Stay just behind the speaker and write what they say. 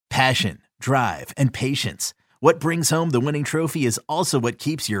Passion, drive, and patience. What brings home the winning trophy is also what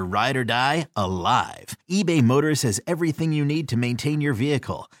keeps your ride or die alive. eBay Motors has everything you need to maintain your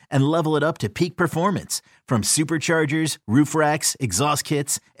vehicle and level it up to peak performance, from superchargers, roof racks, exhaust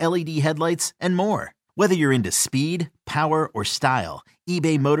kits, LED headlights, and more. Whether you're into speed, power, or style,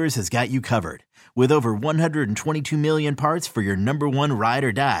 eBay Motors has got you covered. With over 122 million parts for your number one ride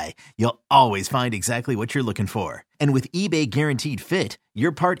or die, you'll always find exactly what you're looking for. And with eBay Guaranteed Fit,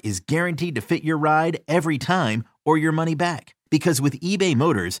 your part is guaranteed to fit your ride every time or your money back. Because with eBay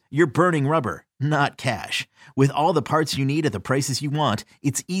Motors, you're burning rubber, not cash. With all the parts you need at the prices you want,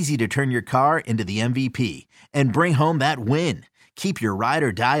 it's easy to turn your car into the MVP and bring home that win. Keep your ride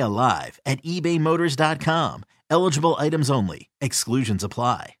or die alive at ebaymotors.com. Eligible items only. Exclusions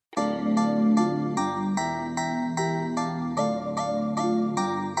apply.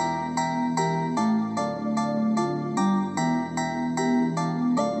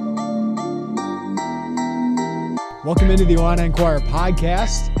 Welcome into the Illini Inquirer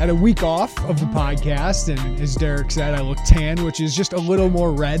podcast. Had a week off of the podcast, and as Derek said, I look tan, which is just a little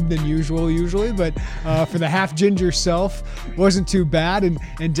more red than usually, but for the half ginger self, wasn't too bad.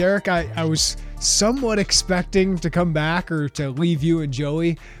 And Derek, I was somewhat expecting to come back or to leave you and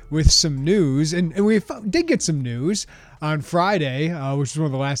Joey with some news, and we did get some news on Friday, which was one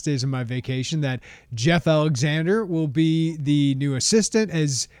of the last days of my vacation, that Jeff Alexander will be the new assistant,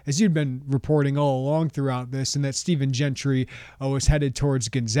 as you'd been reporting all along throughout this, and that Stephen Gentry was headed towards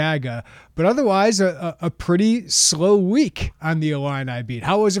Gonzaga. But otherwise, a pretty slow week on the Illini beat.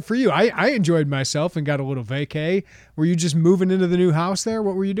 How was it for you? I enjoyed myself and got a little vacay. Were you just moving into the new house there?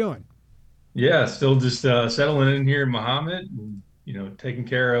 What were you doing? Yeah, still just settling in here in Mahomet, taking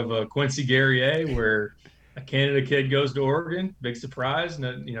care of Quincy Guerrier, where a Canada kid goes to Oregon. Big surprise.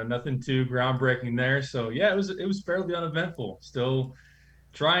 Nothing too groundbreaking there. So yeah, it was fairly uneventful. Still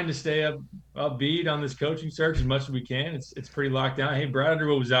trying to stay upbeat on this coaching search as much as we can. It's pretty locked down. Hey, Brad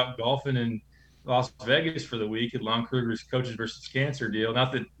Underwood was out golfing in Las Vegas for the week at Lon Kruger's Coaches versus Cancer deal.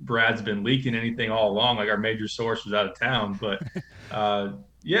 Not that Brad's been leaking anything all along, like our major source was out of town, but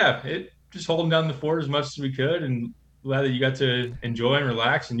it just holding down the fort as much as we could, and glad that you got to enjoy and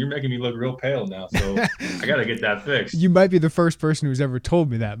relax. And you're making me look real pale now, so I got to get that fixed. You might be the first person who's ever told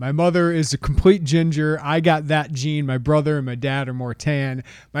me that. My mother is a complete ginger. I got that gene. My brother and my dad are more tan.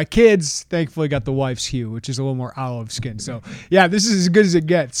 My kids, thankfully, got the wife's hue, which is a little more olive skin. So, yeah, this is as good as it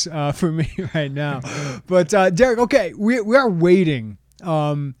gets for me right now. But, Derek, okay, we are waiting.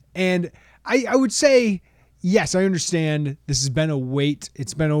 And I would say, yes, I understand this has been a wait.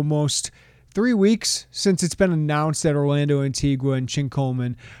 It's been almost 3 weeks since it's been announced that Orlando Antigua and Chin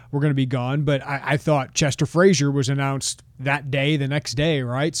Coleman were going to be gone, but I thought Chester Frazier was announced that day, the next day,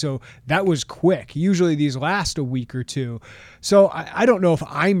 right? So that was quick. Usually these last a week or two. So I don't know if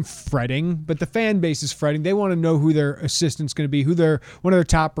I'm fretting, but the fan base is fretting. They want to know who their assistant's going to be, who one of their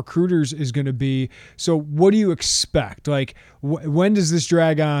top recruiters is going to be. So what do you expect? Like, when does this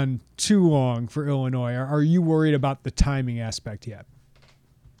drag on too long for Illinois? Are you worried about the timing aspect yet?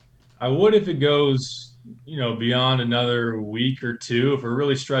 I would if it goes, beyond another week or two, if we're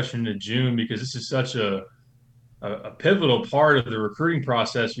really stretching to June, because this is such a pivotal part of the recruiting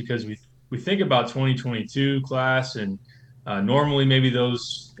process, because we think about 2022 class, and normally maybe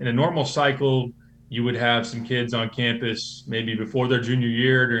those in a normal cycle, you would have some kids on campus maybe before their junior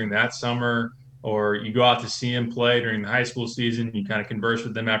year during that summer, or you go out to see them play during the high school season. You kind of converse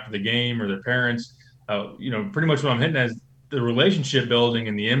with them after the game or their parents. Pretty much what I'm hitting at is the relationship building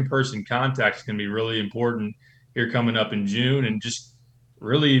and the in-person contact is going to be really important here coming up in June, and just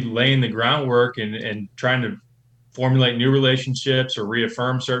really laying the groundwork and trying to formulate new relationships or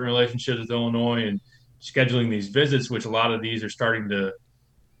reaffirm certain relationships with Illinois, and scheduling these visits, which a lot of these are starting to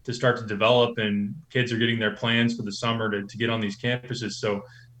develop, and kids are getting their plans for the summer to get on these campuses. So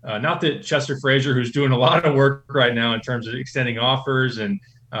not that Chester Frazier, who's doing a lot of work right now in terms of extending offers and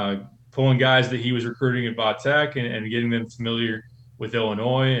pulling guys that he was recruiting at Va Tech and getting them familiar with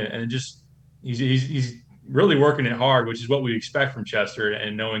Illinois, and just he's really working it hard, which is what we expect from Chester,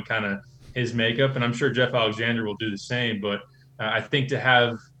 and knowing kind of his makeup. And I'm sure Jeff Alexander will do the same. But I think to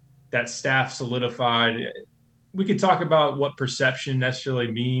have that staff solidified, we could talk about what perception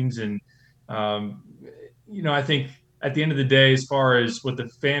necessarily means. And, I think at the end of the day, as far as what the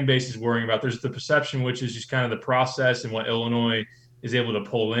fan base is worrying about, there's the perception, which is just kind of the process and what Illinois is able to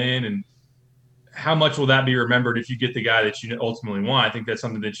pull in, and how much will that be remembered if you get the guy that you ultimately want. I think that's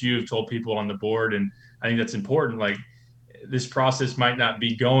something that you've told people on the board, and I think that's important. Like, this process might not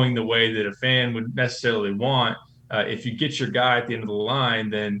be going the way that a fan would necessarily want. If you get your guy at the end of the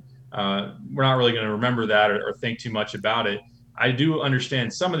line, then we're not really going to remember that or think too much about it. I do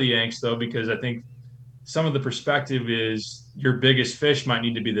understand some of the angst though, because I think some of the perspective is your biggest fish might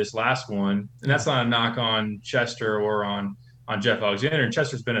need to be this last one. And that's not a knock on Chester or on Jeff Alexander. And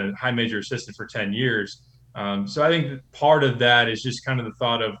Chester's been a high major assistant for 10 years. So I think part of that is just kind of the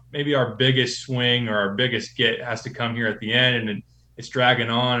thought of maybe our biggest swing or our biggest get has to come here at the end, and it's dragging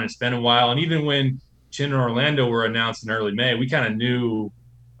on and it's been a while. And even when Chin and Orlando were announced in early May, we kind of knew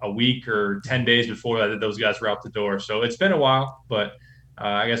a week or 10 days before that those guys were out the door. So it's been a while, but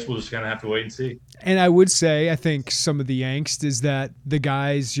I guess we'll just kind of have to wait and see. And I would say, I think some of the angst is that the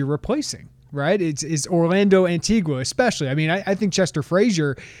guys you're replacing, right? It's Orlando Antigua, especially. I mean, I think Chester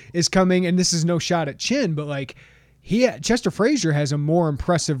Frazier is coming, and this is no shot at Chin, but like Chester Frazier has a more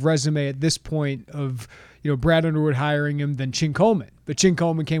impressive resume at this point of, Brad Underwood hiring him than Chin Coleman. But Chin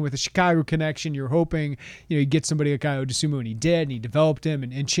Coleman came with a Chicago connection. You're hoping, he'd get somebody like Ayo Dosunmu, and he did, and he developed him.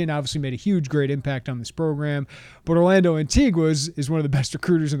 And Chin obviously made a huge, great impact on this program. But Orlando Antigua is one of the best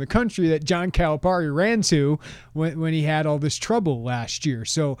recruiters in the country that John Calipari ran to when he had all this trouble last year.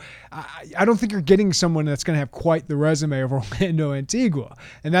 So I don't think you're getting someone that's going to have quite the resume of Orlando Antigua.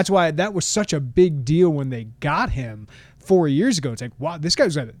 And that's why that was such a big deal when they got him 4 years ago. It's like, wow, this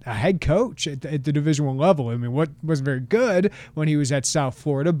guy's a head coach at the Division I level. I mean, what wasn't very good when he was at South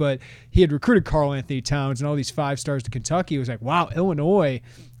Florida, but he had recruited Karl Anthony Towns and all these 5 stars to Kentucky. It was like, wow, Illinois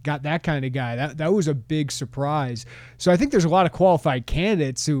got that kind of guy. That was a big surprise. So I think there's a lot of qualified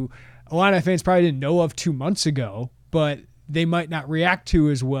candidates who a lot of fans probably didn't know of 2 months ago, but they might not react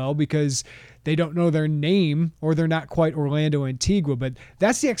to as well because they don't know their name or they're not quite Orlando Antigua. But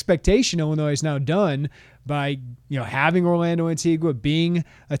that's the expectation Illinois has now done by having Orlando Antigua, being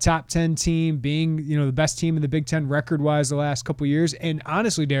a top 10 team, being the best team in the Big Ten record-wise the last couple of years, and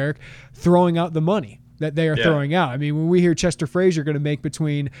honestly, Derek, throwing out the money that they are throwing out. I mean, when we hear Chester Frazier going to make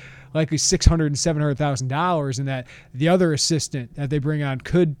between likely $600,000 and $700,000, and that the other assistant that they bring on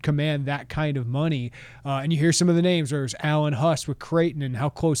could command that kind of money, and you hear some of the names, there's Alan Huss with Creighton and how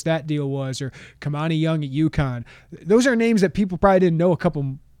close that deal was, or Kamani Young at UConn. Those are names that people probably didn't know a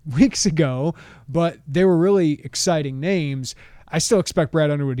couple weeks ago, but they were really exciting names. I still expect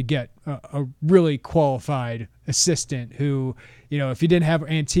Brad Underwood to get a really qualified assistant who, if you didn't have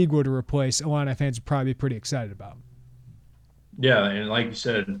Antigua to replace, Illini fans would probably be pretty excited about. Yeah, and like you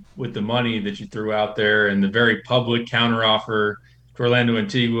said, with the money that you threw out there and the very public counteroffer to Orlando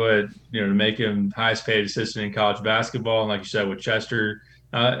Antigua, to make him highest paid assistant in college basketball, and like you said, with Chester,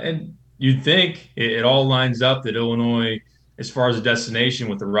 and you'd think it all lines up that Illinois, as far as a destination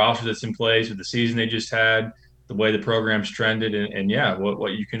with the roster that's in place, with the season they just had, the way the program's trended, and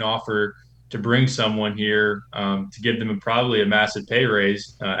what you can offer to bring someone here to give them probably a massive pay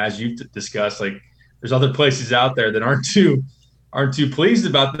raise, as you've discussed. Like, there's other places out there that aren't too pleased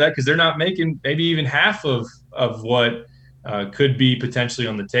about that because they're not making maybe even half of what could be potentially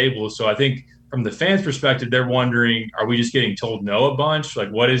on the table. So I think from the fans' perspective, they're wondering, are we just getting told no a bunch? Like,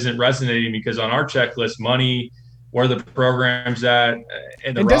 what isn't resonating? Because on our checklist, money, where the program's at,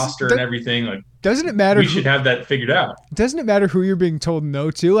 and the roster and everything, like, doesn't it matter? We should have that figured out. Doesn't it matter who you're being told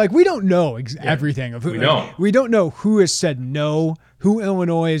no to? Like, we don't know everything of who. We don't know who has said no, who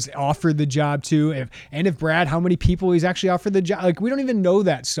Illinois has offered the job to, if Brad, how many people he's actually offered the job. Like, we don't even know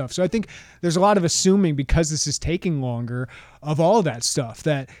that stuff. So I think there's a lot of assuming because this is taking longer of all that stuff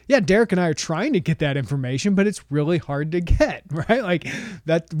that, Derek and I are trying to get that information, but it's really hard to get, right? Like,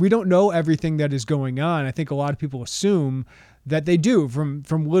 that we don't know everything that is going on. I think a lot of people assume that they do from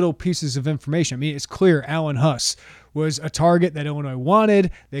little pieces of information. I mean, it's clear Alan Huss was a target that Illinois wanted.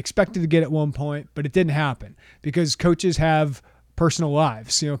 They expected to get at one point, but it didn't happen because coaches have personal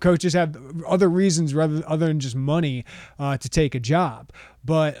lives. Coaches have other reasons other than just money to take a job.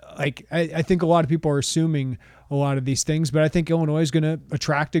 But I think a lot of people are assuming a lot of these things, but I think Illinois is going to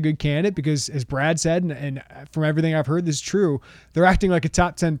attract a good candidate because, as Brad said, and from everything I've heard, this is true, they're acting like a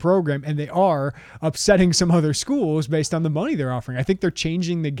top 10 program, and they are upsetting some other schools based on the money they're offering. I think they're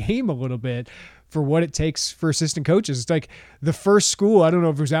changing the game a little bit for what it takes for assistant coaches. It's like the first school, I don't know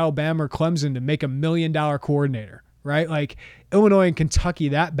if it was Alabama or Clemson, to make $1 million coordinator, right? Like Illinois and Kentucky,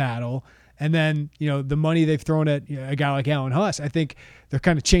 that battle. And then, the money they've thrown at a guy like Alan Huss, I think they're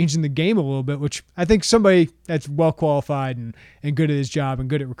kind of changing the game a little bit, which I think somebody that's well qualified and good at his job and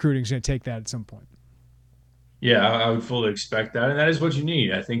good at recruiting is going to take that at some point. Yeah, I would fully expect that. And that is what you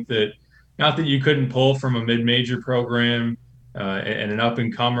need. I think that not that you couldn't pull from a mid-major program and an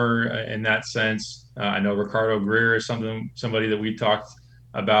up-and-comer in that sense. I know Ricardo Greer is somebody that we talked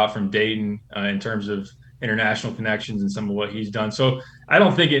about from Dayton in terms of international connections and some of what he's done. So I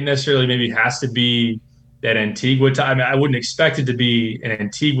don't think it necessarily maybe has to be that Antigua time. I mean, I wouldn't expect it to be an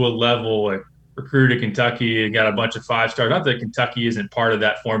Antigua level recruited to Kentucky and got a bunch of 5-stars. Not that Kentucky isn't part of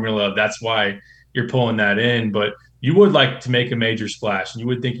that formula. That's why you're pulling that in, but you would like to make a major splash, and you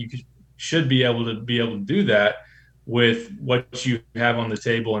would think you should be able to do that with what you have on the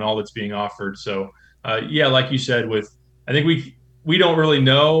table and all that's being offered. So, yeah, like you said, I think we don't really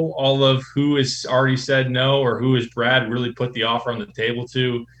know all of who has already said no or who has Brad really put the offer on the table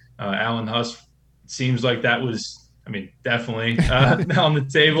to. Alan Huss seems like that was, definitely on the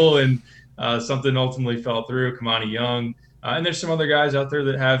table, and something ultimately fell through. Kamani Young. And there's some other guys out there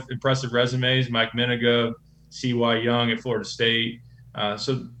that have impressive resumes, Mike Miniga, C.Y. Young at Florida State.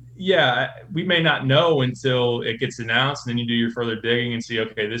 So, yeah, we may not know until it gets announced, and then you do your further digging and see,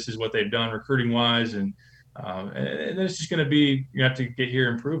 okay, this is what they've done recruiting-wise, and then it's just going to be, you have to get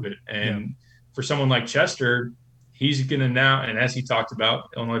here and prove it. And for someone like Chester, he's going to now, and as he talked about,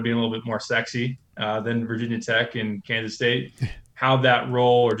 Illinois being a little bit more sexy than Virginia Tech and Kansas State, how that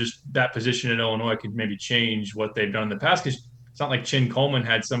role or just that position in Illinois could maybe change what they've done in the past. Because it's not like Chin Coleman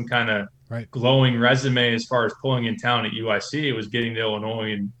had some kind of glowing resume as far as pulling in talent at UIC. It was getting to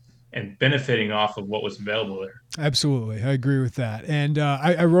Illinois and benefiting off of what was available there. Absolutely. I agree with that. And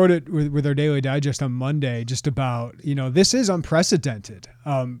I wrote it with our Daily Digest on Monday just about, this is unprecedented.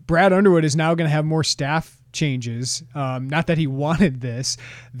 Brad Underwood is now going to have more staff changes, not that he wanted this,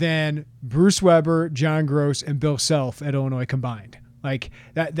 than Bruce Weber, John Gross, and Bill Self at Illinois combined. Like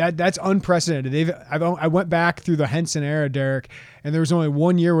that's unprecedented. I went back through the Henson era, Derek, and there was only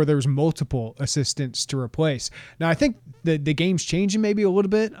 1 year where there was multiple assistants to replace. Now I think the game's changing maybe a little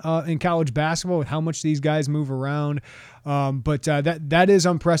bit in college basketball with how much these guys move around. But that is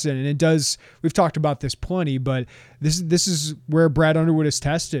unprecedented. It does. We've talked about this plenty, but this is where Brad Underwood is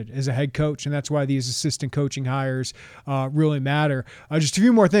tested as a head coach, and that's why these assistant coaching hires really matter. Just a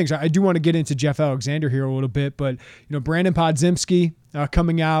few more things. I do want to get into Jeff Alexander here a little bit, but Brandon Podziemski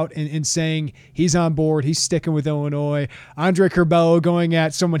coming out and saying he's on board, he's sticking with Illinois. Andre Curbelo going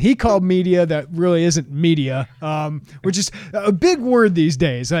at someone he called media that really isn't media, which is a big word these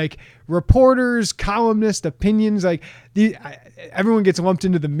days. Like reporters, columnists, opinions, everyone gets lumped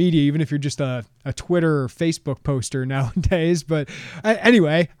into the media, even if you're just a Twitter or Facebook poster nowadays. But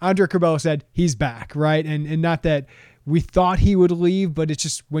anyway, Andre Curbelo said he's back, right? And not that we thought he would leave, but it's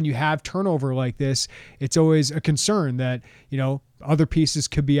just when you have turnover like this, it's always a concern that, other pieces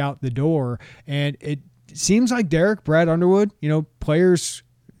could be out the door. And it seems like Brad Underwood, players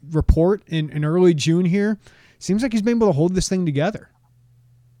report in early June here, seems like he's been able to hold this thing together.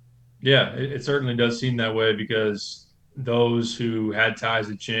 Yeah, it certainly does seem that way, because those who had ties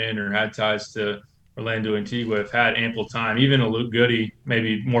to Chin or had ties to Orlando Antigua have had ample time. Even a Luke Goody,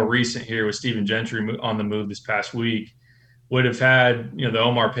 maybe more recent here with Stephen Gentry on the move this past week, would have had, the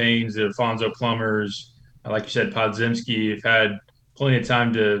Omar Paynes, the Alfonso Plumbers, like you said, Podziemski, have had plenty of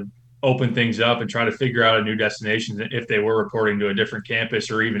time to open things up and try to figure out a new destination if they were reporting to a different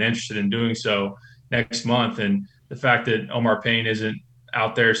campus or even interested in doing so next month. And the fact that Omar Payne isn't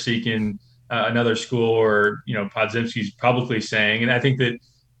out there seeking another school, or Podziemski's publicly saying, and I think that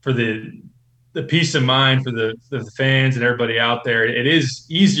for the peace of mind for the fans and everybody out there, it is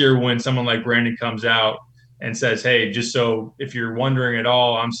easier when someone like Brandon comes out and says, hey, just so if you're wondering at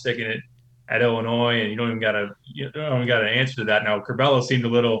all, I'm sticking it at Illinois, and you don't even got to answer to that. Now Curbelo seemed a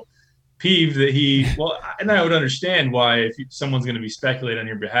little peeved that and I would understand why, if someone's going to be speculating on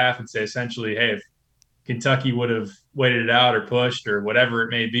your behalf and say essentially, hey, if Kentucky would have waited it out or pushed or whatever it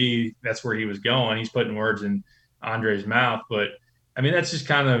may be, that's where he was going. He's putting words in Andre's mouth. But, that's just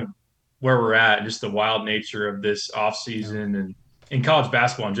kind of where we're at, just the wild nature of this offseason and in college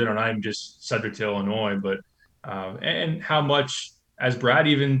basketball in general, not even just subject to Illinois, but and how much, as Brad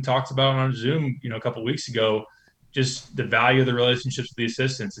even talked about on Zoom, a couple of weeks ago, just the value of the relationships with the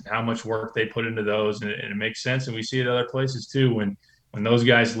assistants and how much work they put into those. And it makes sense. And we see it other places too. When those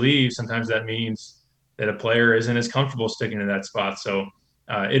guys leave, sometimes that means that a player isn't as comfortable sticking to that spot. So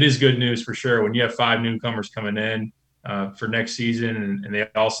it is good news for sure. When you have 5 newcomers coming in for next season and they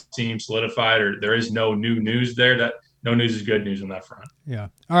all seem solidified, or there is no new news there, that no news is good news on that front. Yeah.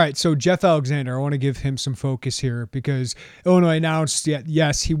 All right. So Jeff Alexander, I want to give him some focus here, because Illinois announced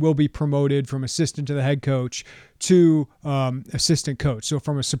yes, he will be promoted from assistant to the head coach to assistant coach. So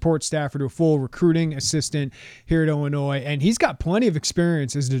from a support staffer to a full recruiting assistant here at Illinois. And he's got plenty of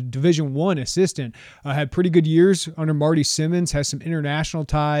experience as a Division I assistant. Had pretty good years under Marty Simmons, has some international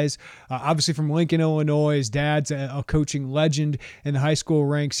ties, obviously from Lincoln, Illinois. His dad's a coaching legend in the high school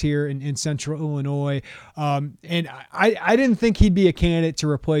ranks here in Central Illinois. And I didn't think he'd be a candidate to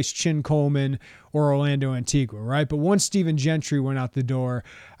replace Chin Coleman or Orlando Antigua, right? But once Stephen Gentry went out the door,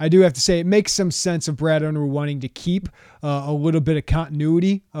 I do have to say it makes some sense of Brad Underwood wanting to keep a little bit of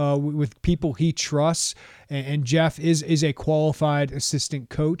continuity with people he trusts. And Jeff is a qualified assistant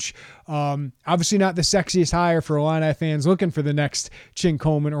coach. Obviously not the sexiest hire for Illini fans looking for the next Chin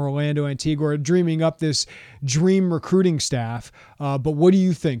Coleman or Orlando Antigua, or dreaming up this dream recruiting staff. But what do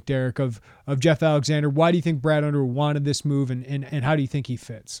you think, Derek, of Jeff Alexander? Why do you think Brad Underwood wanted this move, and how do you think he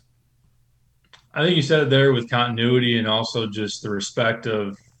fits? I think you said it there with continuity and also just the respect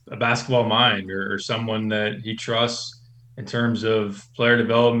of a basketball mind or someone that he trusts in terms of player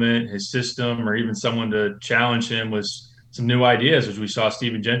development, his system, or even someone to challenge him with some new ideas, which we saw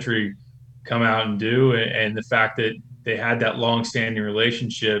Stephen Gentry come out and do. And the fact that they had that long-standing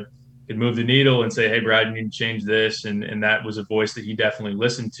relationship could move the needle and say, hey, Brad, you need to change this. And that was a voice that he definitely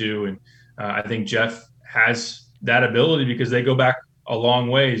listened to. And I think Jeff has that ability because they go back a long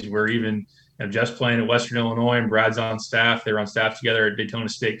ways, where even Jeff's playing at Western Illinois and Brad's on staff. They were on staff together at Daytona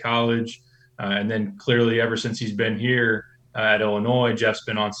State College. And then clearly ever since he's been here at Illinois, Jeff's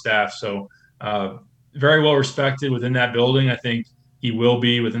been on staff. So very well respected within that building. I think he will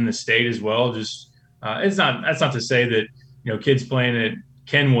be within the state as well. Just that's not to say that, kids playing at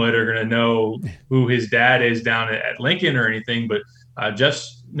Kenwood are going to know who his dad is down at Lincoln or anything, but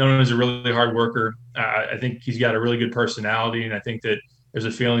Jeff's known as a really hard worker. I think he's got a really good personality, and I think that there's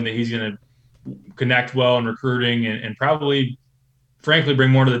a feeling that he's going to connect well in recruiting and probably, frankly, bring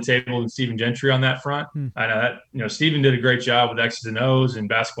more to the table than Stephen Gentry on that front. I know that, Stephen did a great job with X's and O's and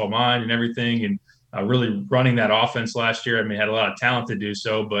basketball mind and everything, and really running that offense last year. I mean, had a lot of talent to do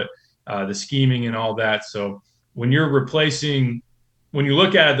so, but the scheming and all that. So when you're replacing, when you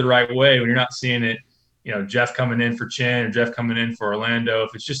look at it the right way, when you're not seeing it, Jeff coming in for Chin or Jeff coming in for Orlando,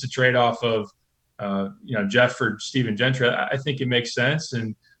 if it's just a trade-off of, Jeff for Stephen Gentry, I think it makes sense.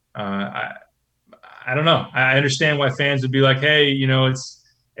 And I don't know. I understand why fans would be like, hey,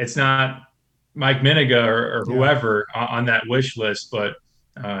 it's not Mike Miniga or whoever on that wish list, but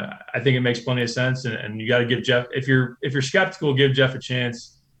I think it makes plenty of sense. And you got to give Jeff, if you're skeptical, give Jeff a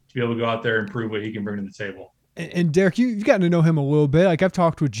chance to be able to go out there and prove what he can bring to the table. And Derek, you've gotten to know him a little bit. Like, I've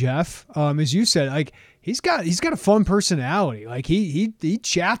talked with Jeff, as you said, like he's got a fun personality. Like he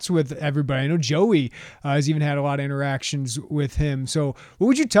chats with everybody. I know Joey has even had a lot of interactions with him. So what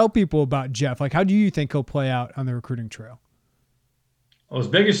would you tell people about Jeff? Like, how do you think he'll play out on the recruiting trail? Well, his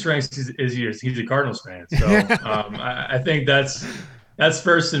biggest strength is he's a Cardinals fan. So I think that's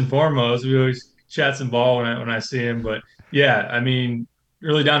first and foremost. We always chat some ball when I see him. But yeah, I mean,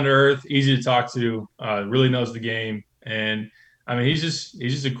 really down to earth, easy to talk to, really knows the game. And I mean, he's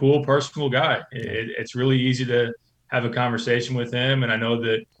just a cool, personable guy. It's really easy to have a conversation with him. And I know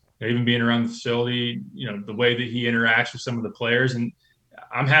that even being around the facility, the way that he interacts with some of the players, and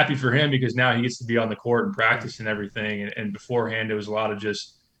I'm happy for him because now he gets to be on the court and practice and everything. And beforehand, it was a lot of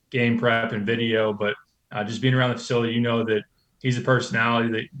just game prep and video, but just being around the facility, that he's a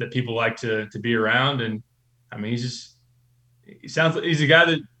personality that people like to be around. And I mean, he sounds like he's a guy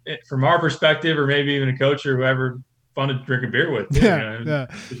that, from our perspective, or maybe even a coach or whoever, fun to drink a beer with. Yeah.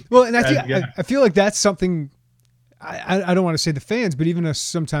 Well, and I feel like that's something I don't want to say the fans, but even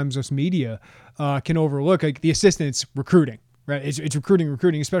sometimes us media can overlook. Like, the assistants recruiting, right? It's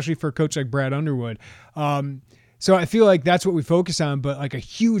recruiting, especially for a coach like Brad Underwood. So I feel like that's what we focus on, but like a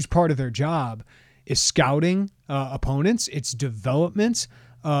huge part of their job is scouting opponents, it's development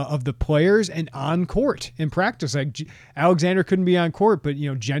of the players, and on court in practice. Like, Alexander couldn't be on court, but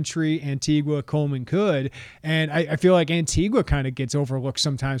Gentry, Antigua, Coleman could. And I feel like Antigua kind of gets overlooked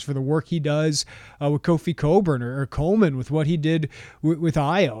sometimes for the work he does with Kofi Coburn or Coleman with what he did with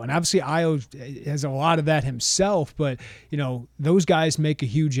Ayo. And obviously Ayo has a lot of that himself, but those guys make a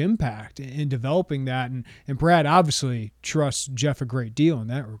huge impact in developing that. And Brad obviously trusts Jeff a great deal in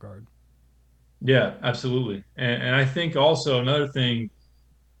that regard. Yeah, absolutely. And I think also another thing,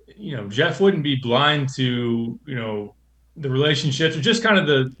 Jeff wouldn't be blind to, the relationships or just kind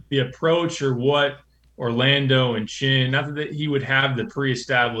of the approach or what Orlando and Chin, not that he would have the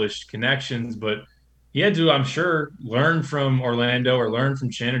pre-established connections, but he had to, I'm sure, learn from Orlando or learn from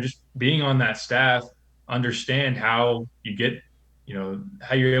Chin, or just being on that staff, understand how you get,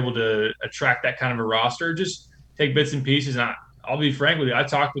 how you're able to attract that kind of a roster, just take bits and pieces. And I'll be frank with you, I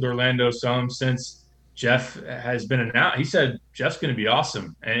talked with Orlando some since Jeff has been announced. He said Jeff's going to be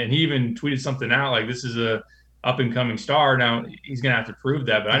awesome, and he even tweeted something out like, this is a up and coming star. Now he's going to have to prove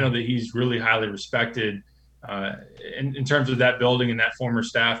that, but I know that he's really highly respected in terms of that building and that former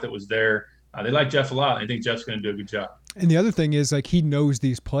staff that was there. They like Jeff a lot. I think Jeff's going to do a good job. And the other thing is, like, he knows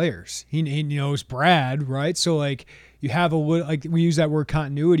these players. He knows Brad, right? So like, you have like, we use that word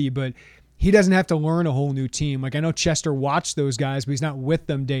continuity, but he doesn't have to learn a whole new team. Like I know Chester watched those guys, but he's not with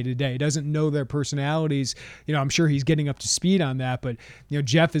them day to day. He doesn't know their personalities. I'm sure he's getting up to speed on that, but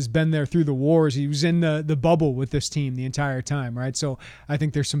Jeff has been there through the wars. He was in the bubble with this team the entire time, right? So I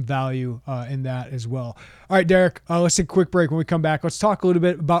think there's some value in that as well. All right, Derek, let's take a quick break. When we come back, let's talk a little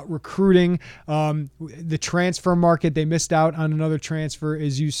bit about recruiting, the transfer market. They missed out on another transfer,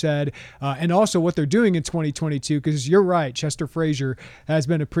 as you said, and also what they're doing in 2022, because you're right, Chester Frazier has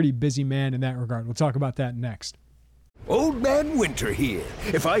been a pretty busy man in that regard. We'll talk about that next. Old Man Winter here.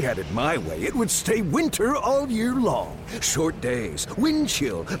 If I had it my way, it would stay winter all year long. Short days, wind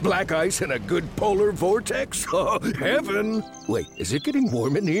chill, black ice, and a good polar vortex. Oh, heaven. Wait, is it getting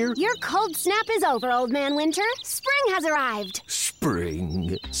warm in here? Your cold snap is over, Old Man Winter. Spring has arrived.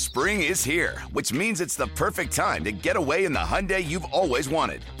 Spring. Spring is here, which means it's the perfect time to get away in the Hyundai you've always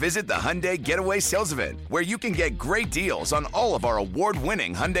wanted. Visit the Hyundai Getaway Sales Event, where you can get great deals on all of our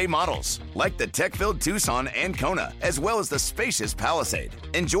award-winning Hyundai models, like the tech-filled Tucson and Kona, as well as the spacious Palisade.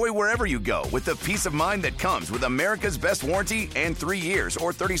 Enjoy wherever you go with the peace of mind that comes with America's best warranty and 3 years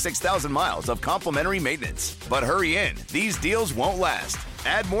or 36,000 miles of complimentary maintenance. But hurry in, these deals won't last.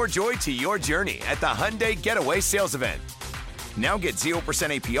 Add more joy to your journey at the Hyundai Getaway Sales Event. Now get 0%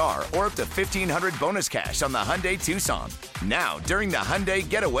 APR or up to $1,500 bonus cash on the Hyundai Tucson. Now, during the Hyundai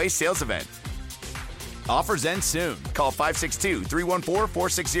Getaway Sales Event. Offers end soon. Call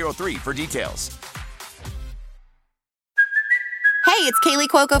 562-314-4603 for details. Hey, it's Kaylee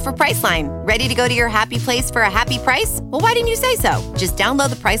Cuoco for Priceline. Ready to go to your happy place for a happy price? Well, why didn't you say so? Just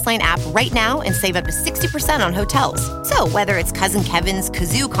download the Priceline app right now and save up to 60% on hotels. So whether it's Cousin Kevin's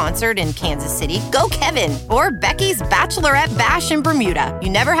Kazoo Concert in Kansas City, go Kevin, or Becky's Bachelorette Bash in Bermuda,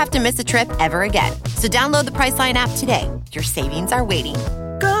 you never have to miss a trip ever again. So download the Priceline app today. Your savings are waiting.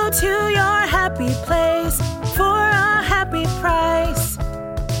 Go to your happy place for a happy price.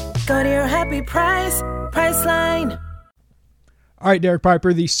 Go to your happy price, Priceline. All right, Derek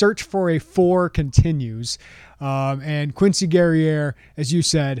Piper, the search for a 4 continues. And Quincy Guerriere, as you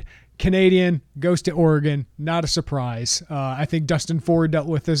said, Canadian, goes to Oregon. Not a surprise. I think Dustin Ford dealt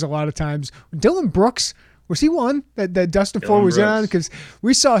with this a lot of times. Dylan Brooks, was he one that Dustin Ford was on? Because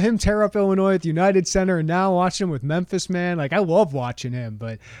we saw him tear up Illinois at the United Center, and now watching him with Memphis, man. Like, I love watching him.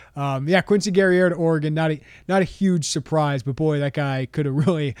 But, Quincy Guerriere to Oregon, not a huge surprise. But, boy, that guy could have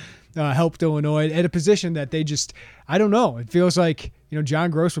really helped Illinois at a position that they just, I don't know. It feels like,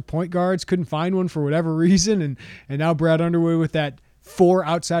 John Gross with point guards couldn't find one for whatever reason. And now Brad Underwood with that 4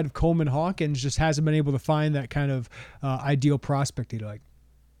 outside of Coleman Hawkins just hasn't been able to find that kind of ideal prospect he'd like.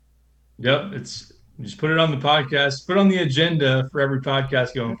 Yep. Just put it on the podcast, put it on the agenda for every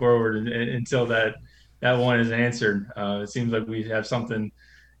podcast going forward until that one is answered. It seems like we have something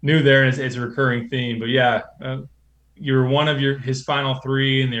new there, and it's a recurring theme. But you're one of his final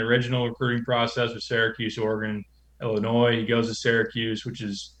 3 in the original recruiting process with Syracuse, Oregon, Illinois. He goes to Syracuse, which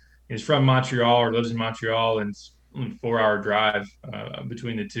he's from Montreal or lives in Montreal, and it's only a 4-hour drive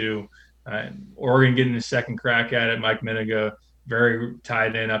between the two. Oregon getting a second crack at it. Mike Miniga, very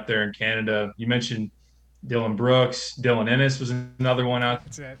tied in up there in Canada. You mentioned Dylan Brooks. Dylan Ennis was another one out,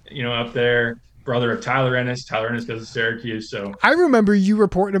 up there. Brother of Tyler Ennis. Tyler Ennis goes to Syracuse. So I remember you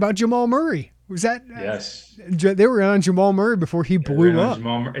reporting about Jamal Murray. Was that? Yes. They were on Jamal Murray before he blew up.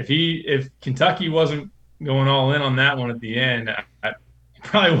 If Kentucky wasn't going all in on that one at the end, I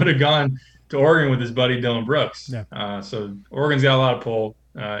probably would have gone to Oregon with his buddy Dylan Brooks. Yeah. So Oregon's got a lot of pull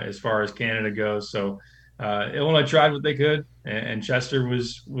as far as Canada goes. So Illinois tried what they could, and Chester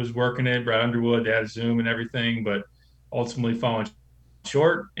was working it. Brad Underwood, they had Zoom and everything, but ultimately falling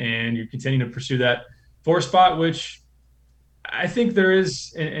short. And you continue to pursue that 4 spot, which I think there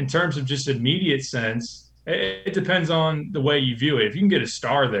is, in terms of just immediate sense, it depends on the way you view it. If you can get a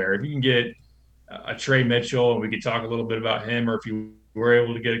star there, if you can get a Trey Mitchell, and we could talk a little bit about him, or if you were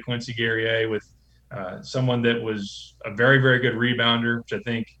able to get a Quincy Guerriere with someone that was a very, very good rebounder, which I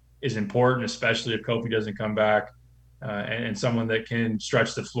think is important, especially if Kofi doesn't come back, and someone that can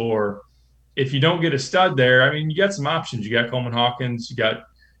stretch the floor. If you don't get a stud there, I mean, you got some options. You got Coleman Hawkins, you got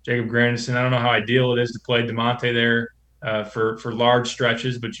Jacob Grandison. I don't know how ideal it is to play DeMonte there for large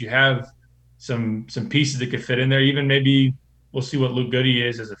stretches, but you have some pieces that could fit in there. Even maybe we'll see what Luke Goody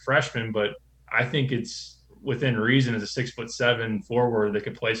is as a freshman, but I think it's within reason as a 6'7" forward that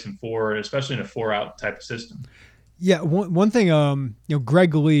could play some 4, especially in a 4-out type of system. Yeah, one thing,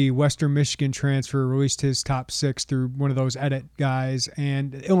 Greg Lee, Western Michigan transfer, released his top 6 through one of those edit guys,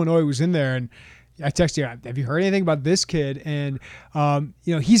 and Illinois was in there, and texted you, have you heard anything about this kid? And,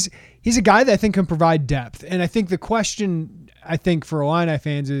 he's a guy that I think can provide depth. And I think the question, for Illini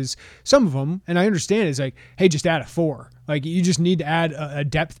fans is, some of them, and I understand, is like, hey, just add a 4. Like, you just need to add a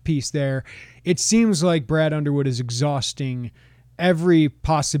depth piece there. It seems like Brad Underwood is exhausting every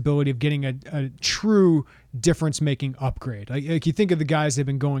possibility of getting a true difference-making upgrade. Like you think of the guys they've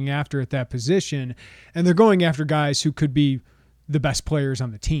been going after at that position, and they're going after guys who could be the best players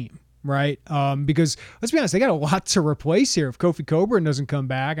on the team, right? Because let's be honest, they got a lot to replace here. If Kofi Coburn doesn't come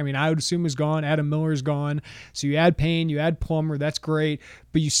back, I mean, I would assume he's gone. Adam Miller's gone. So you add Payne, you add Plummer, that's great,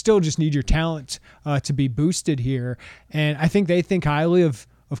 but you still just need your talent to be boosted here. And I think they think highly of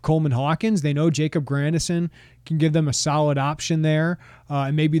Coleman Hawkins. They know Jacob Grandison can give them a solid option there,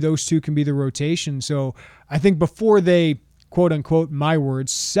 and maybe those two can be the rotation. So I think before they, quote unquote, my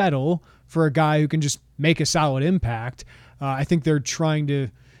words, settle for a guy who can just make a solid impact, I think they're trying to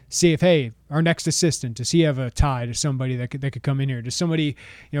see if, hey, our next assistant, does he have a tie to somebody that could come in here? Does somebody,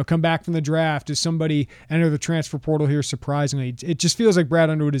 come back from the draft? Does somebody enter the transfer portal here surprisingly? It just feels like Brad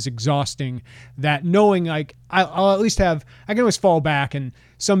Underwood is exhausting that, knowing like I'll at least I can always fall back and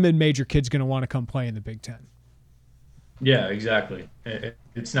some mid-major kid's going to want to come play in the Big Ten. Yeah, exactly.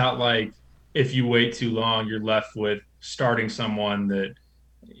 It's not like if you wait too long, you're left with starting someone that,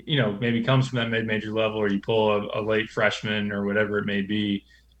 maybe comes from that mid-major level, or you pull a late freshman or whatever it may be.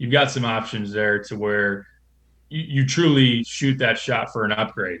 You've got some options there to where you truly shoot that shot for an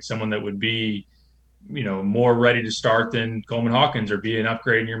upgrade, someone that would be, more ready to start than Coleman Hawkins, or be an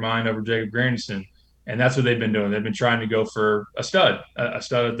upgrade in your mind over Jacob Grandison. And that's what they've been doing. They've been trying to go for a stud at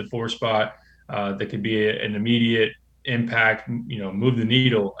the 4 spot that could be an immediate impact, move the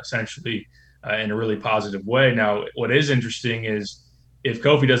needle essentially in a really positive way. Now, what is interesting is if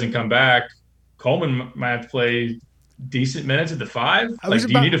Kofi doesn't come back, Coleman might have to play decent minutes at the 5. Do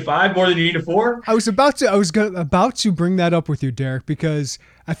you need a 5 more than you need a 4? I was about to bring that up with you, Derek, because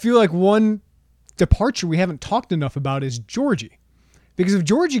I feel like one departure we haven't talked enough about is Georgie. Because if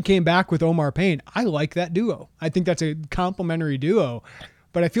Georgie came back with Omar Payne, I like that duo. I think that's a complementary duo.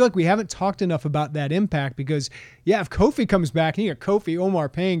 But I feel like we haven't talked enough about that impact because, if Kofi comes back, and you got Kofi, Omar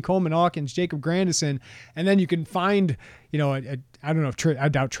Payne, Coleman Hawkins, Jacob Grandison, and then you can find, I don't know if I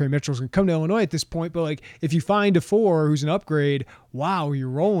doubt Trey Mitchell's going to come to Illinois at this point, but like if you find a 4 who's an upgrade, wow, you're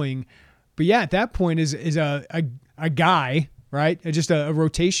rolling. But at that point is a guy, right? Just a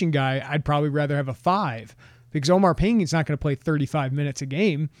rotation guy. I'd probably rather have a 5 because Omar Payne is not going to play 35 minutes a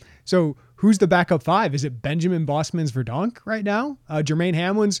game. So who's the backup 5? Is it Benjamin Bosmans-Verdonk right now? Jermaine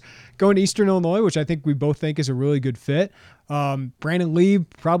Hamlin's going to Eastern Illinois, which I think we both think is a really good fit. Brandon Lee,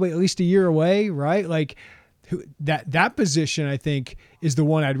 probably at least a year away, right? Like that position, I think, is the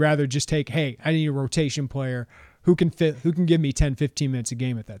one I'd rather just take, hey, I need a rotation player who can give me 10, 15 minutes a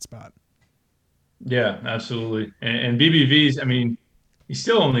game at that spot. Yeah, absolutely. And BBV's, I mean, he's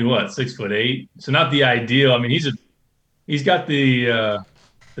still only 6'8", so not the ideal. I mean, he's got the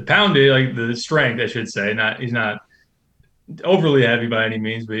poundage, like the strength, I should say. He's not overly heavy by any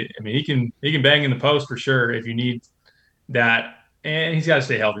means, but I mean, he can bang in the post for sure if you need that, and he's got to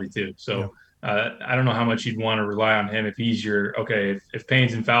stay healthy too. So I don't know how much you'd want to rely on him if he's if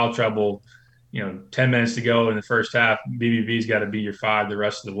Payne's in foul trouble, 10 minutes to go in the first half, BBV's got to be your 5 the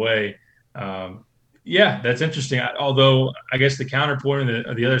rest of the way. That's interesting. Although I guess the counterpoint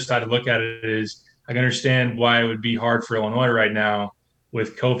or the other side to look at it is I can understand why it would be hard for Illinois right now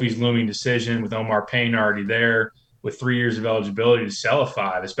with Kofi's looming decision, with Omar Payne already there, with 3 years of eligibility to sell a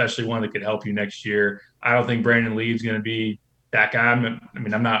 5, especially one that could help you next year. I don't think Brandon Lee's going to be that guy.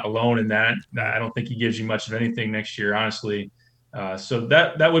 I'm not alone in that. I don't think he gives you much of anything next year, honestly. So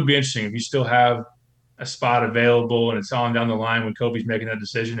that would be interesting if you still have a spot available and it's on down the line when Kofi's making that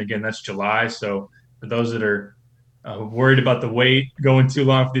decision. Again, that's July. So for those that are worried about the wait going too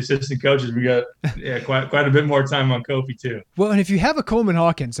long for the assistant coaches, we got quite a bit more time on Kofi too. Well, and if you have a Coleman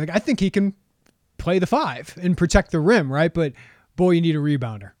Hawkins, I think he can play the 5 and protect the rim, right? But boy, you need a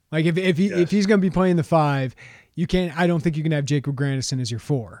rebounder. Like if he's going to be playing the 5, I don't think you can have Jacob Grandison as your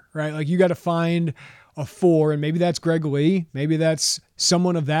 4, right? Like you got to find a 4, and maybe that's Greg Lee, maybe that's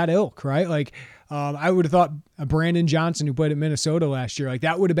someone of that ilk, right? Like I would have thought Brandon Johnson, who played at Minnesota last year, like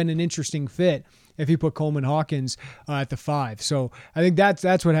that would have been an interesting fit if he put Coleman Hawkins at the 5. So I think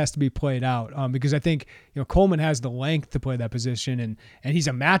that's what has to be played out because I think Coleman has the length to play that position, and he's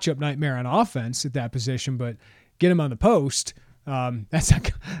a matchup nightmare on offense at that position. But get him on the post, that's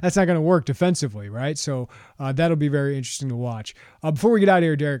not going to work defensively, right? So that'll be very interesting to watch. Before we get out of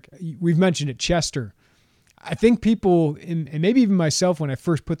here, Derek, we've mentioned it, Chester. I think people, and maybe even myself when I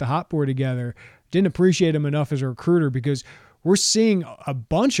first put the hot board together, didn't appreciate him enough as a recruiter because we're seeing a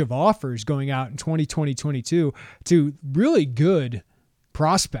bunch of offers going out in 2020, 22 to really good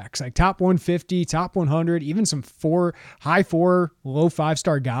prospects, like top 150, top 100, even some high 4, low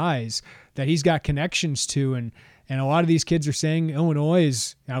 5-star guys that he's got connections to. And a lot of these kids are saying Illinois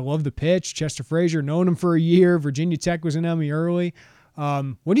is, I love the pitch. Chester Frazier, known him for a year. Virginia Tech was in Emmy early.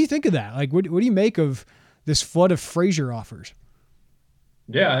 What do you think of that? Like, what do you make of this flood of Frazier offers?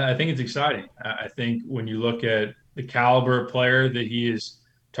 Yeah, I think it's exciting. I think when you look at the caliber of player that he is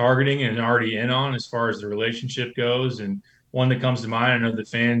targeting and already in on as far as the relationship goes, and one that comes to mind, I know the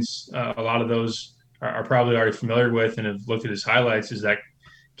fans, a lot of those are probably already familiar with and have looked at his highlights, is that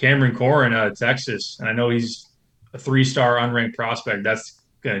Cameron Corrin out of Texas. And I know he's a 3-star unranked prospect. That's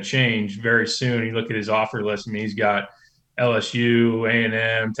going to change very soon. You look at his offer list. I mean, he's got LSU,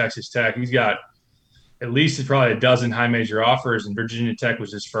 A&M, Texas Tech. He's got at least probably a dozen high major offers, and Virginia Tech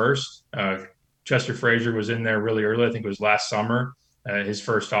was his first. Chester Frazier was in there really early. I think it was last summer, his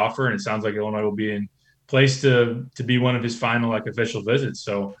first offer. And it sounds like Illinois will be in place to be one of his final official visits.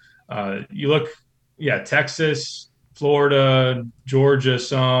 So you look, Texas, Florida, Georgia,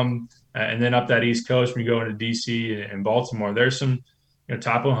 some, and then up that East Coast when you go into DC and Baltimore. There's some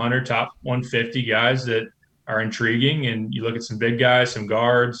top 100, top 150 guys that are intriguing, and you look at some big guys, some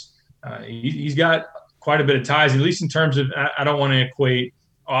guards. He's got quite a bit of ties, at least in terms of, I don't want to equate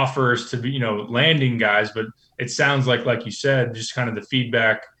offers to be landing guys, but it sounds like you said, just kind of the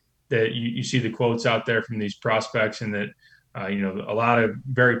feedback that you see the quotes out there from these prospects, and that a lot of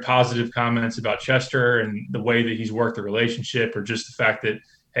very positive comments about Chester and the way that he's worked the relationship, or just the fact that,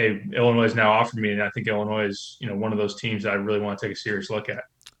 hey, Illinois has now offered me, and I think Illinois is one of those teams that I really want to take a serious look at.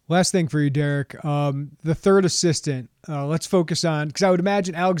 Last thing for you, Derek, the third assistant. Let's focus on, because I would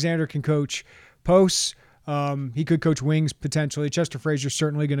imagine Alexander can coach posts. He could coach wings potentially. Chester Frazier's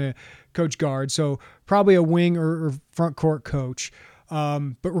certainly going to coach guard, so probably a wing or front court coach.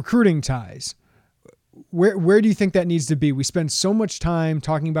 But recruiting ties, where do you think that needs to be? We spend so much time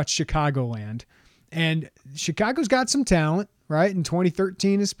talking about Chicagoland, and Chicago's got some talent, right? In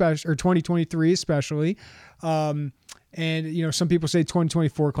 2013 especially, or 2023 especially. And, some people say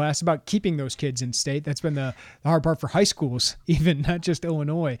 2024 class, about keeping those kids in state. That's been the hard part for high schools, even not just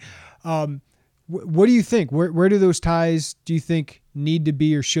Illinois. What do you think? Where do those ties, do you think, need to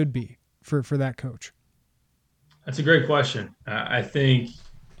be or should be for that coach? That's a great question. I think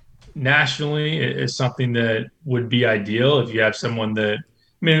nationally is something that would be ideal if you have someone that,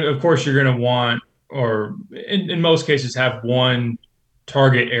 of course you're going to want, or in most cases have one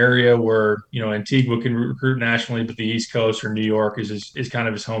target area where, Antigua can recruit nationally, but the East Coast or New York is kind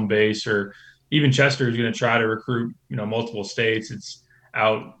of his home base, or even Chester is going to try to recruit, multiple states. It's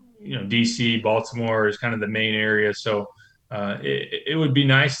out, DC, Baltimore is kind of the main area. So it would be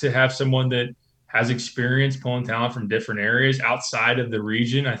nice to have someone that has experience pulling talent from different areas outside of the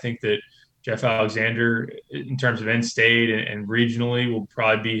region. I think that Jeff Alexander, in terms of in-state and regionally, will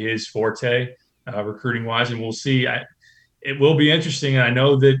probably be his forte recruiting-wise, and we'll see. It will be interesting, and I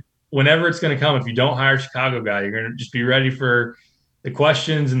know that whenever it's going to come, if you don't hire a Chicago guy, you're going to just be ready for the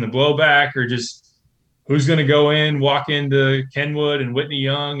questions and the blowback, or just who's going to walk into Kenwood and Whitney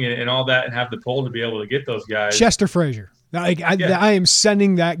Young and all that, and have the pull to be able to get those guys. Chester Frazier. I am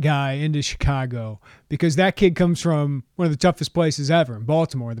sending that guy into Chicago, because that kid comes from one of the toughest places ever in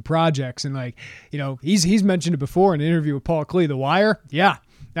Baltimore, the projects. And he's mentioned it before in an interview with Paul Klee, The Wire. Yeah.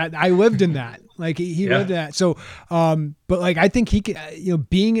 I lived in that. He lived in that. So, but I think he can,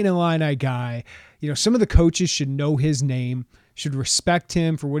 being an Illini guy, some of the coaches should know his name, should respect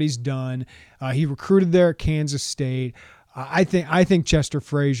him for what he's done. He recruited there at Kansas State. I think Chester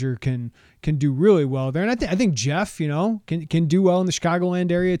Frazier can do really well there, and I think Jeff, can do well in the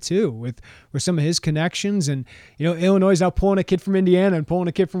Chicagoland area too, with some of his connections. And Illinois is now pulling a kid from Indiana and pulling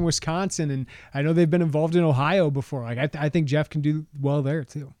a kid from Wisconsin, and I know they've been involved in Ohio before. I think Jeff can do well there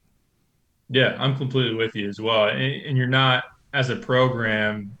too. Yeah, I'm completely with you as well. And you're not, as a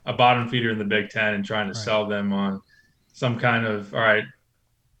program, a bottom feeder in the Big Ten and trying to sell them on some kind of, all right,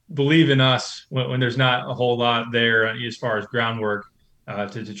 believe in us when there's not a whole lot there as far as groundwork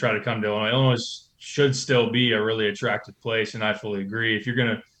to try to come to Illinois. Illinois should still be a really attractive place, and I fully agree. If you're going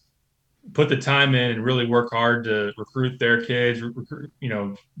to put the time in and really work hard to recruit their kids,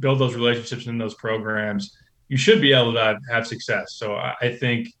 build those relationships in those programs, you should be able to have success. So I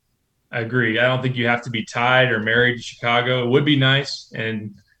think I agree. I don't think you have to be tied or married to Chicago. It would be nice,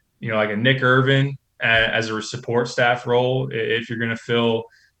 and like a Nick Irvin as a support staff role, if you're going to fill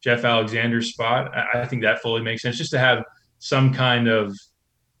Jeff Alexander's spot, I think that fully makes sense, just to have some kind of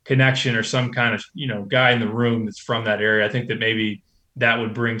connection or some kind of, guy in the room that's from that area. I think that maybe that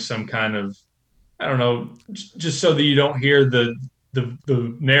would bring some kind of, I don't know, just so that you don't hear the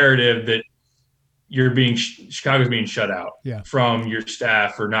narrative that Chicago's being shut out from your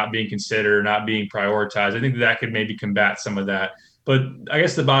staff or not being considered, not being prioritized. I think that could maybe combat some of that. But I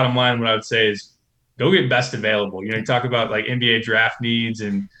guess the bottom line, what I would say is go get best available. You talk about like NBA draft needs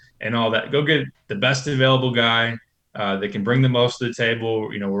and all that. Go get the best available guy that can bring the most to the table,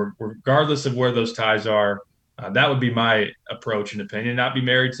 regardless of where those ties are. That would be my approach and opinion, not be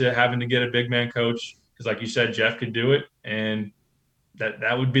married to having to get a big man coach. Because like you said, Jeff could do it. And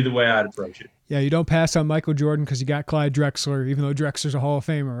that would be the way I'd approach it. Yeah, you don't pass on Michael Jordan because you got Clyde Drexler, even though Drexler's a Hall of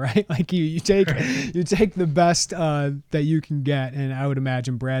Famer, right? Like you take the best that you can get, and I would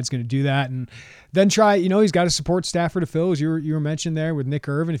imagine Brad's going to do that. And then try, he's got a support staffer to fill, as you were mentioned there with Nick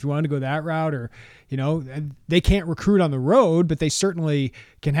Irvin. If you wanted to go that route, or they can't recruit on the road, but they certainly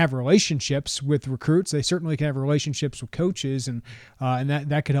can have relationships with recruits. They certainly can have relationships with coaches, and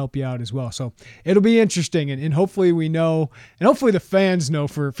that could help you out as well. So it'll be interesting, and hopefully we know, and hopefully the fans know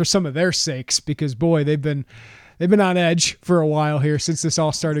for some of their sakes, because boy, they've been on edge for a while here since this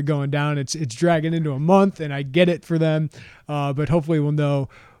all started going down. It's dragging into a month, and I get it for them, but hopefully we'll know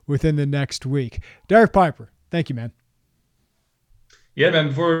within the next week. Derek Piper, thank you, man. Yeah, man,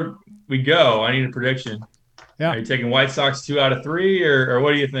 before we go, I need a prediction. Yeah. Are you taking White Sox 2 out of 3, or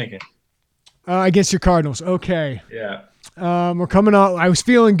what are you thinking? Against your Cardinals. Okay. Yeah. We're coming out. I was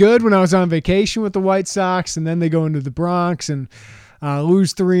feeling good when I was on vacation with the White Sox, and then they go into the Bronx and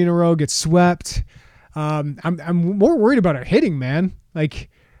lose 3 in a row, get swept. I'm more worried about our hitting, man. Like,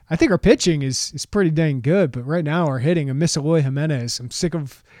 I think our pitching is pretty dang good, but right now our hitting, I miss Eloy Jimenez. I'm sick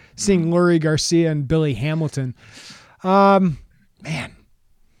of seeing Lurie Garcia and Billy Hamilton. Man.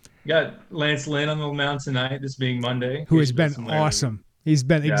 You got Lance Lynn on the mound tonight, this being Monday. Who has been awesome. He's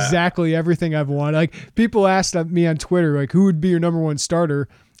been exactly everything I've wanted. Like, people asked me on Twitter, like, who would be your number one starter?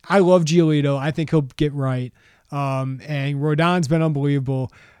 I love Giolito. I think he'll get right. And Rodon's been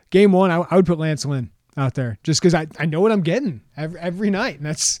unbelievable. Game 1, I would put Lance Lynn out there just because I know what I'm getting every night, and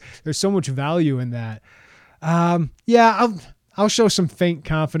there's so much value in that. I'll show some faint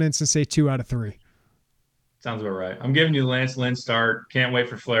confidence and say 2 out of 3. Sounds about right. I'm giving you the Lance Lynn start. Can't wait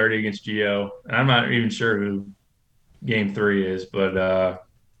for Flaherty against Gio, and I'm not even sure who Game 3 is, but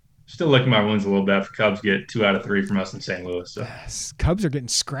still licking my wounds a little bit for Cubs get 2 out of 3 from us in St. Louis. So. Yes, Cubs are getting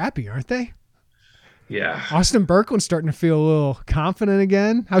scrappy, aren't they? Yeah. Austin Berkland's starting to feel a little confident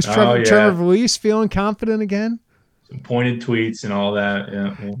again. How's Trevor Valise feeling confident again? Some pointed tweets and all that.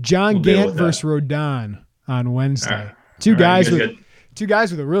 Yeah. John Gant versus Rodon on Wednesday. Right. Two guys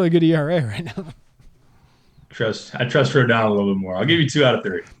with a really good ERA right now. I trust Rodon a little bit more. I'll give you 2 out of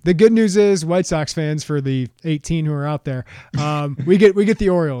 3. The good news is, White Sox fans, for the 18 who are out there, we get the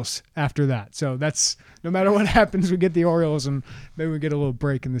Orioles after that. So that's, no matter what happens, we get the Orioles, and maybe we get a little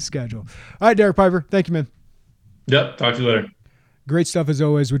break in the schedule. All right, Derek Piper, thank you, man. Yep, talk to you later. Great stuff as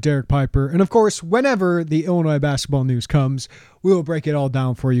always with Derek Piper. And of course, whenever the Illinois basketball news comes, we will break it all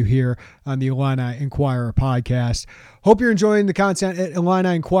down for you here on the Illini Inquirer podcast. Hope you're enjoying the content at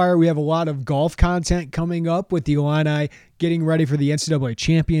Illini Inquirer. We have a lot of golf content coming up with the Illini getting ready for the NCAA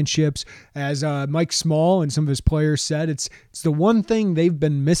championships. As Mike Small and some of his players said, it's the one thing they've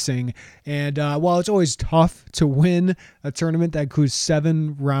been missing. And while it's always tough to win a tournament that includes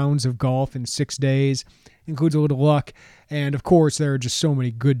 7 rounds of golf in 6 days, includes a little luck. And of course, there are just so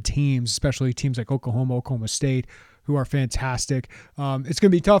many good teams, especially teams like Oklahoma State, who are fantastic. It's going to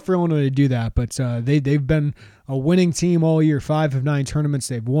be tough for Illinois to do that, but they've been a winning team all year. 5 of 9 tournaments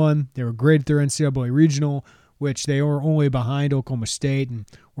they've won. They were great at their NCAA regional, which they were only behind Oklahoma State and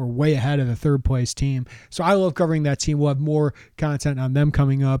were way ahead of the 3rd place team. So I love covering that team. We'll have more content on them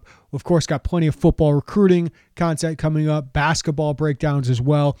coming up. We've, of course, got plenty of football recruiting content coming up, basketball breakdowns as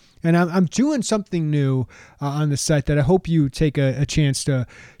well. And I'm doing something new on the site that I hope you take a chance to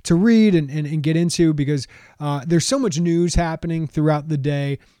read and get into, because there's so much news happening throughout the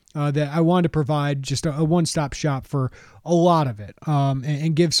day that I wanted to provide just a one-stop shop for a lot of it,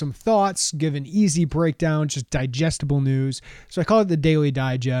 and give some thoughts, give an easy breakdown, just digestible news. So I call it the Daily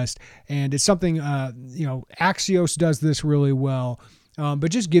Digest, and it's something, Axios does this really well.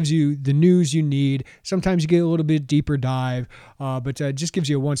 But just gives you the news you need. Sometimes you get a little bit deeper dive, but just gives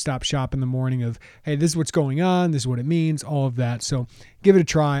you a one-stop shop in the morning of, hey, this is what's going on, this is what it means, all of that. So give it a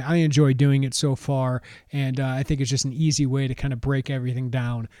try. I enjoy doing it so far, and I think it's just an easy way to kind of break everything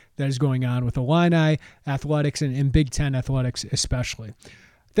down that is going on with Illini athletics and Big Ten athletics especially.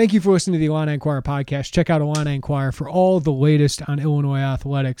 Thank you for listening to the Illini Inquirer podcast. Check out Illini Inquirer for all the latest on Illinois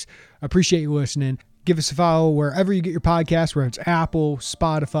athletics. Appreciate you listening. Give us a follow wherever you get your podcasts, whether it's Apple,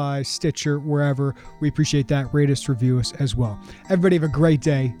 Spotify, Stitcher, wherever. We appreciate that. Rate us, review us as well. Everybody have a great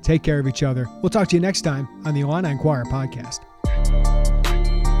day. Take care of each other. We'll talk to you next time on the Illini Inquirer podcast.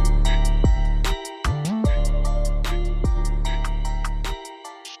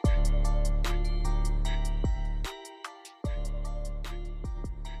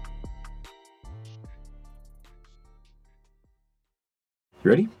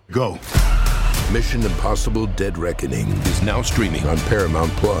 Ready? Go. Mission Impossible Dead Reckoning is now streaming on Paramount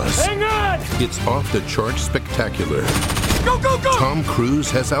Plus. Hang on! It's off the charts spectacular. Go, go, go! Tom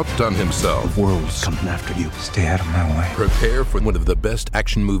Cruise has outdone himself. The world's coming after you. Stay out of my way. Prepare for one of the best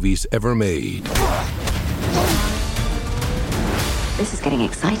action movies ever made. This is getting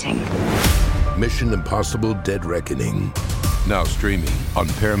exciting. Mission Impossible Dead Reckoning. Now streaming on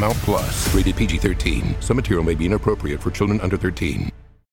Paramount Plus. Rated PG-13. Some material may be inappropriate for children under 13.